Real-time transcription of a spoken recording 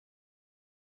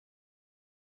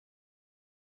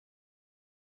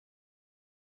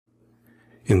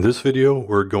In this video,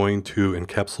 we're going to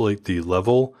encapsulate the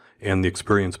level and the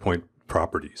experience point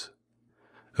properties.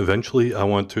 Eventually, I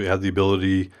want to add the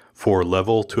ability for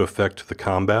level to affect the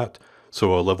combat,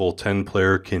 so a level 10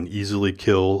 player can easily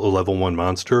kill a level 1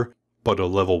 monster, but a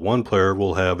level 1 player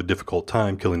will have a difficult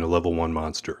time killing a level 1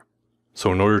 monster.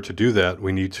 So in order to do that,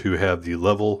 we need to have the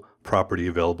level property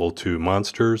available to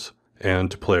monsters and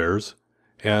to players,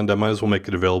 and I might as well make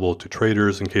it available to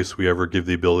traders in case we ever give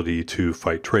the ability to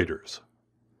fight traders.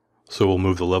 So we'll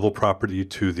move the level property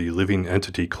to the living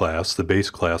entity class, the base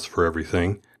class for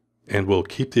everything, and we'll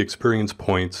keep the experience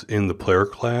points in the player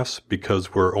class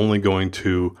because we're only going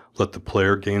to let the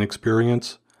player gain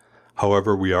experience.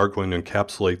 However, we are going to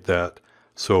encapsulate that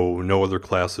so no other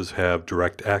classes have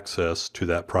direct access to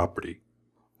that property.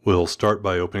 We'll start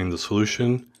by opening the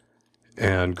solution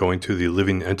and going to the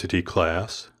living entity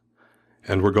class,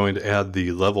 and we're going to add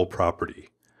the level property.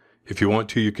 If you want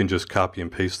to, you can just copy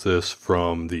and paste this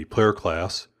from the player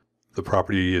class. The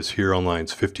property is here on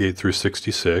lines 58 through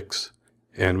 66,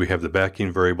 and we have the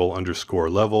backing variable underscore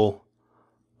level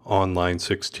on line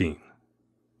 16.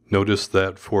 Notice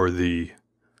that for the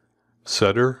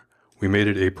setter, we made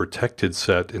it a protected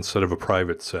set instead of a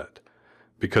private set.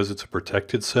 Because it's a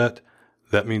protected set,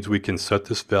 that means we can set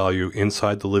this value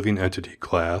inside the living entity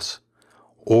class,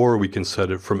 or we can set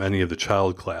it from any of the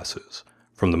child classes,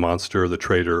 from the monster, the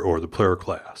trader, or the player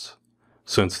class.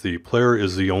 Since the player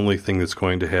is the only thing that's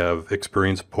going to have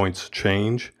experience points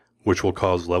change, which will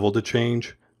cause level to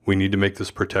change, we need to make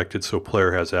this protected so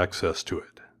player has access to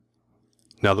it.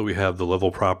 Now that we have the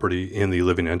level property in the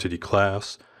living entity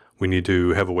class, we need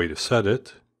to have a way to set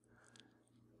it.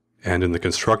 And in the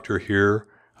constructor here,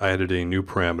 I added a new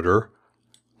parameter,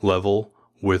 level,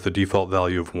 with a default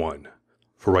value of 1.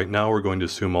 For right now, we're going to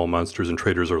assume all monsters and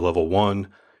traders are level 1.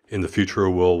 In the future,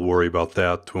 we'll worry about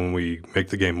that when we make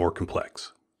the game more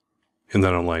complex. And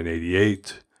then on line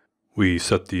 88, we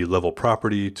set the level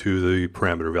property to the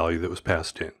parameter value that was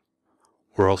passed in.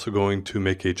 We're also going to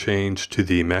make a change to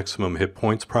the maximum hit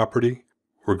points property.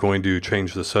 We're going to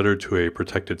change the setter to a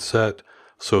protected set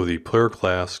so the player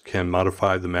class can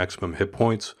modify the maximum hit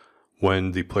points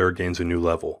when the player gains a new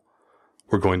level.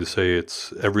 We're going to say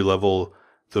it's every level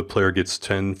the player gets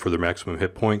 10 for their maximum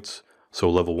hit points. So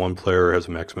level 1 player has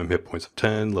a maximum hit points of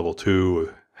 10, level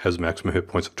 2 has maximum hit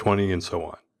points of 20, and so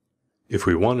on. If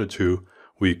we wanted to,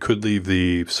 we could leave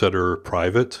the setter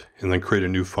private and then create a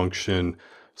new function,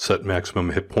 set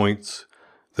maximum hit points,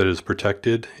 that is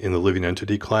protected in the living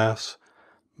entity class.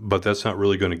 But that's not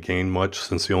really going to gain much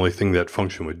since the only thing that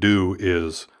function would do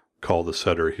is call the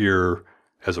setter here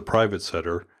as a private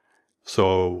setter.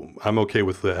 So I'm okay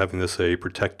with having this a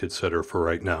protected setter for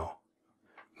right now.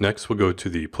 Next, we'll go to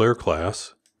the player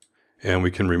class, and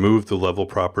we can remove the level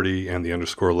property and the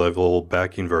underscore level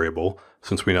backing variable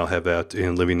since we now have that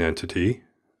in living entity.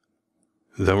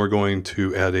 Then we're going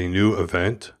to add a new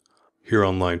event. Here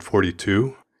on line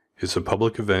 42, it's a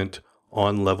public event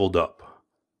on leveled up.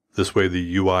 This way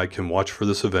the UI can watch for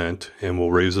this event, and we'll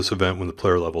raise this event when the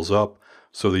player levels up,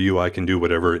 so the UI can do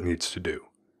whatever it needs to do.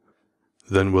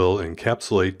 Then we'll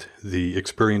encapsulate the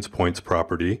experience points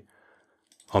property.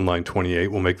 On line 28,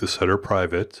 we'll make the setter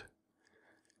private,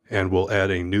 and we'll add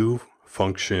a new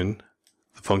function,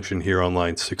 the function here on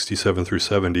lines 67 through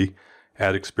 70,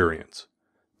 add experience.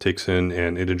 Takes in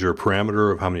an integer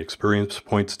parameter of how many experience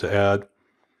points to add,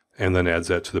 and then adds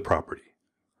that to the property.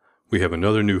 We have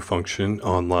another new function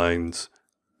on lines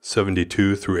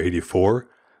 72 through 84.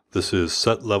 This is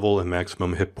set level and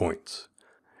maximum hit points.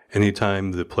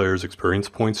 Anytime the player's experience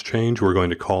points change, we're going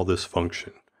to call this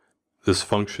function. This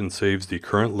function saves the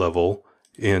current level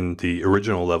in the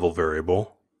original level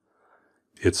variable.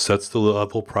 It sets the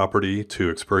level property to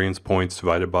experience points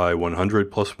divided by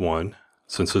 100 plus 1.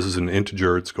 Since this is an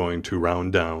integer, it's going to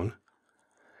round down.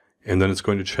 And then it's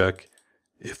going to check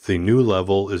if the new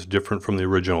level is different from the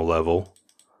original level.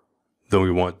 Then we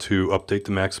want to update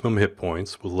the maximum hit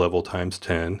points with level times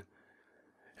 10.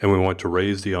 And we want to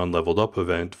raise the onLeveled up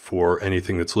event for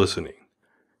anything that's listening.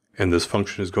 And this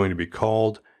function is going to be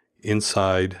called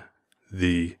inside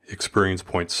the experience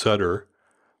point setter.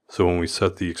 So when we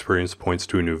set the experience points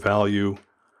to a new value,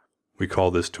 we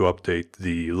call this to update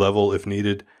the level if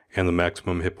needed and the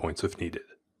maximum hit points if needed.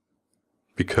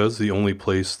 Because the only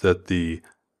place that the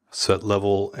set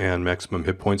level and maximum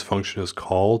hit points function is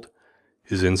called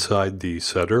is inside the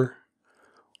setter,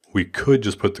 we could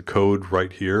just put the code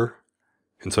right here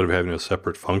instead of having a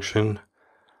separate function.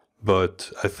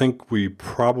 But I think we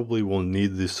probably will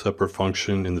need this separate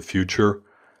function in the future.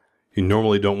 You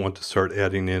normally don't want to start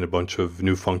adding in a bunch of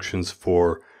new functions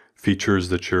for features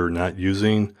that you're not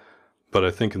using, but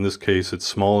I think in this case it's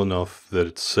small enough that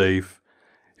it's safe,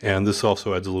 And this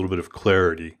also adds a little bit of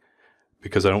clarity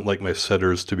because I don't like my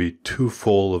setters to be too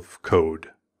full of code.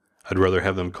 I'd rather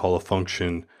have them call a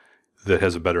function that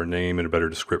has a better name and a better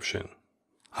description.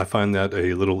 I find that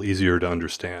a little easier to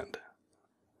understand.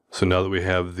 So now that we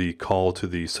have the call to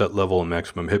the set level and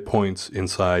maximum hit points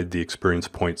inside the experience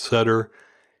point setter,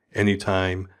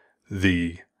 anytime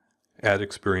the add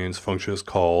experience function is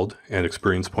called and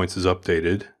experience points is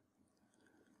updated,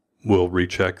 we'll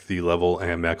recheck the level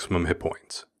and maximum hit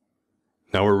points.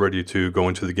 Now we're ready to go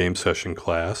into the game session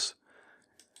class.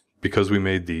 Because we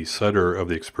made the setter of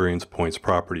the experience points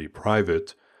property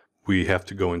private, we have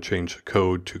to go and change the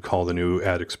code to call the new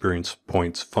add experience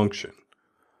points function.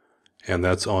 And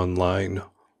that's on line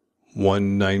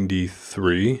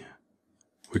 193.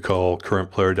 We call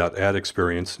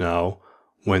currentPlayer.addExperience now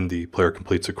when the player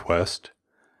completes a quest.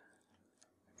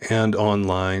 And on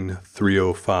line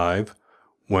 305,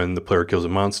 when the player kills a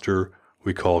monster,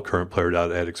 we call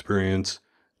currentPlayer.addExperience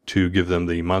to give them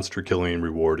the monster killing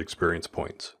reward experience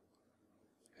points.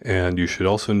 And you should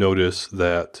also notice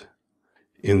that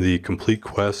in the complete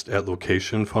quest at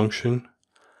location function,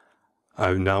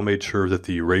 I've now made sure that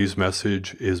the raise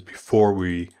message is before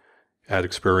we add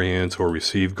experience or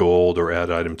receive gold or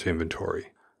add item to inventory.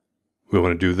 We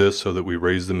want to do this so that we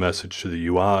raise the message to the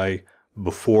UI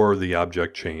before the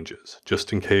object changes,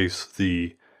 just in case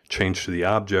the change to the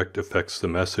object affects the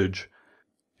message.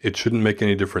 It shouldn't make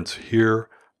any difference here,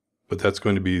 but that's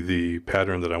going to be the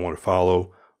pattern that I want to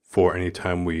follow for any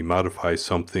time we modify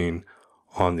something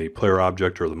on the player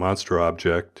object or the monster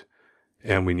object,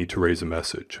 and we need to raise a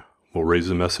message. We'll raise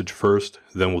the message first,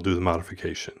 then we'll do the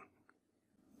modification.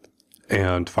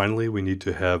 And finally, we need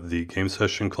to have the game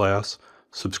session class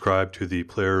subscribe to the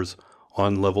player's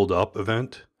onLeveled-Up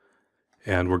event,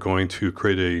 and we're going to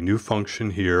create a new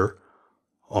function here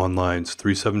on lines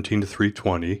 317 to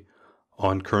 320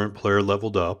 on current player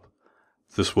leveled up.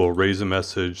 This will raise a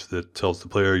message that tells the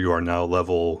player you are now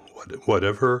level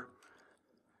whatever,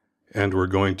 and we're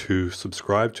going to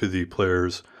subscribe to the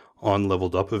player's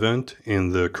onLeveled-Up event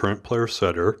in the current player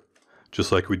setter,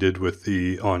 just like we did with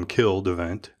the onKilled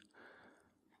event.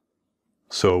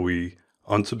 So we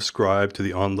unsubscribe to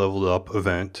the onLeveled-Up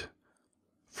event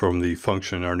from the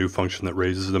function, our new function that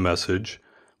raises the message,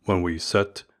 when we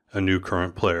set a new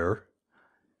current player,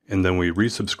 and then we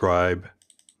resubscribe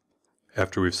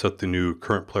after we've set the new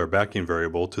current player backing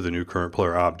variable to the new current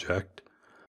player object.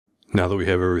 Now that we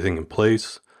have everything in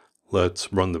place,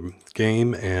 let's run the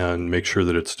game and make sure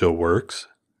that it still works.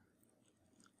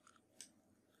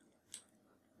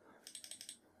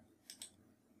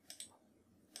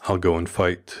 I'll go and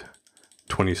fight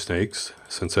 20 snakes,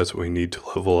 since that's what we need to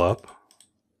level up.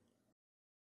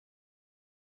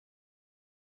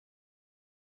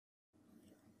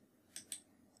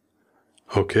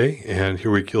 Okay, and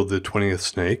here we killed the 20th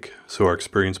snake, so our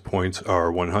experience points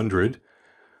are 100.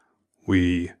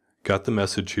 We got the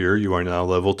message here, you are now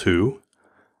level 2.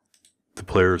 The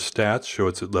player's stats show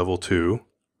it's at level 2.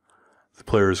 The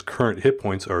player's current hit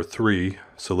points are 3,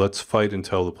 so let's fight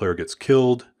until the player gets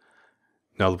killed.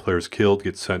 Now the player's killed,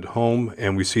 gets sent home,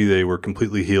 and we see they were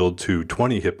completely healed to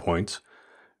 20 hit points,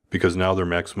 because now their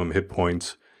maximum hit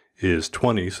points is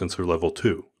 20 since they're level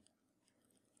 2.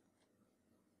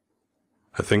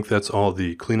 I think that's all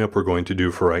the cleanup we're going to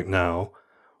do for right now.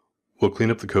 We'll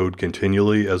clean up the code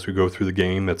continually as we go through the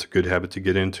game. That's a good habit to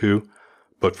get into.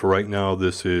 But for right now,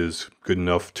 this is good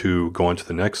enough to go on to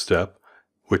the next step,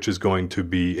 which is going to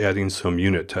be adding some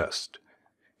unit tests.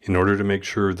 In order to make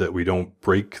sure that we don't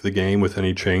break the game with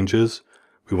any changes,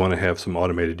 we want to have some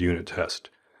automated unit test.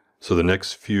 So the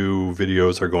next few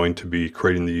videos are going to be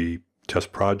creating the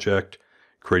test project,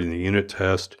 creating the unit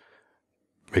test,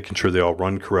 making sure they all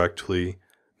run correctly,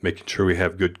 making sure we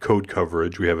have good code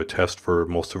coverage. We have a test for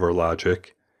most of our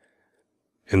logic.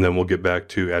 And then we'll get back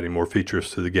to adding more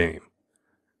features to the game.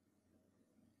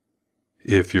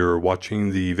 If you're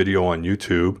watching the video on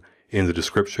YouTube, in the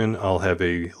description I'll have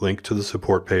a link to the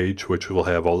support page, which will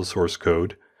have all the source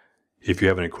code. If you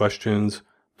have any questions,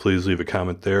 please leave a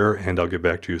comment there, and I'll get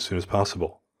back to you as soon as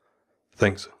possible.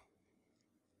 Thanks.